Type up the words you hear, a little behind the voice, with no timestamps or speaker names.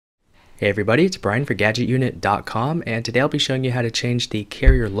Hey everybody, it's Brian for GadgetUnit.com, and today I'll be showing you how to change the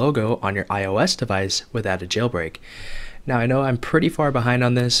carrier logo on your iOS device without a jailbreak. Now I know I'm pretty far behind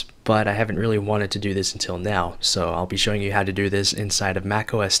on this, but I haven't really wanted to do this until now, so I'll be showing you how to do this inside of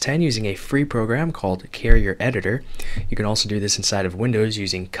macOS 10 using a free program called Carrier Editor. You can also do this inside of Windows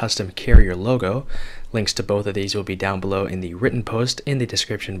using custom carrier logo. Links to both of these will be down below in the written post in the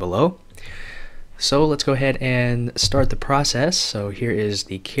description below. So let's go ahead and start the process. So here is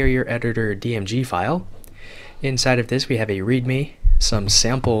the Carrier Editor DMG file. Inside of this we have a README, some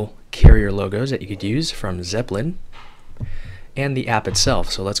sample carrier logos that you could use from Zeppelin, and the app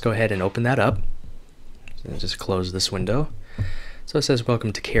itself. So let's go ahead and open that up. So just close this window. So it says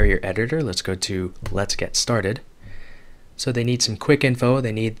welcome to Carrier Editor. Let's go to Let's Get Started. So they need some quick info.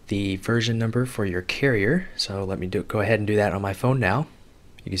 They need the version number for your carrier. So let me go ahead and do that on my phone now.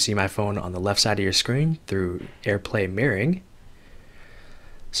 You can see my phone on the left side of your screen through AirPlay mirroring.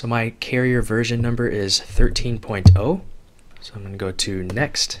 So my carrier version number is 13.0. So I'm going to go to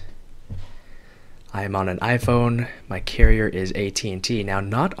Next. I am on an iPhone. My carrier is AT&T. Now,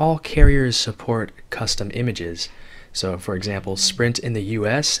 not all carriers support custom images. So for example, Sprint in the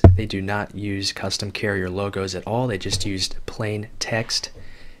US, they do not use custom carrier logos at all. They just used plain text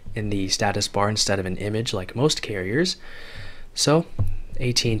in the status bar instead of an image like most carriers. So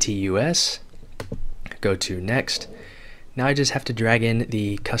AT&T US, go to Next. Now I just have to drag in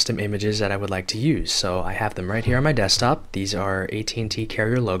the custom images that I would like to use. So I have them right here on my desktop. These are AT&T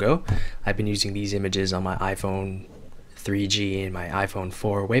carrier logo. I've been using these images on my iPhone 3G and my iPhone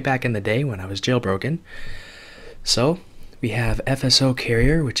 4 way back in the day when I was jailbroken. So we have FSO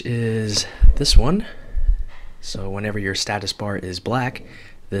carrier, which is this one. So whenever your status bar is black,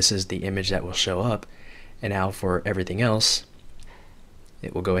 this is the image that will show up. And now for everything else,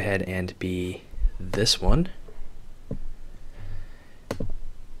 it will go ahead and be this one.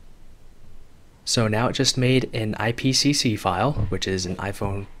 So now it just made an IPCC file, which is an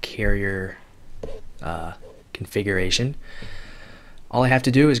iPhone carrier configuration. All I have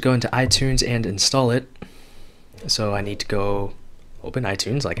to do is go into iTunes and install it. So I need to go open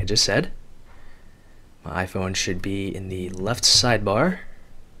iTunes like I just said. My iPhone should be in the left sidebar.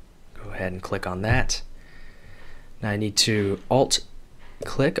 Go ahead and click on that. Now I need to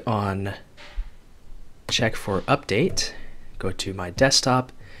Alt-click on Check for Update. Go to my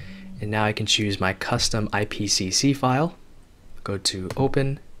desktop. And now I can choose my custom IPCC file, go to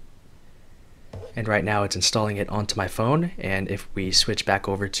Open, and right now it's installing it onto my phone. And if we switch back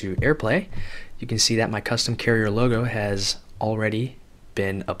over to AirPlay, you can see that my custom carrier logo has already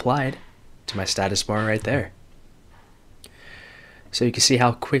been applied to my status bar right there. So you can see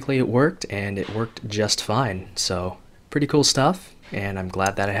how quickly it worked, and it worked just fine. So pretty cool stuff, and I'm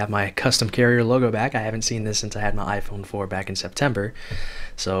glad that I have my custom carrier logo back. I haven't seen this since I had my iPhone 4 back in September.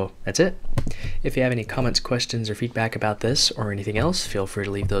 So that's it. If you have any comments, questions, or feedback about this or anything else, feel free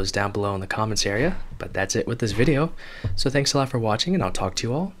to leave those down below in the comments area. But that's it with this video. So thanks a lot for watching, and I'll talk to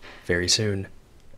you all very soon.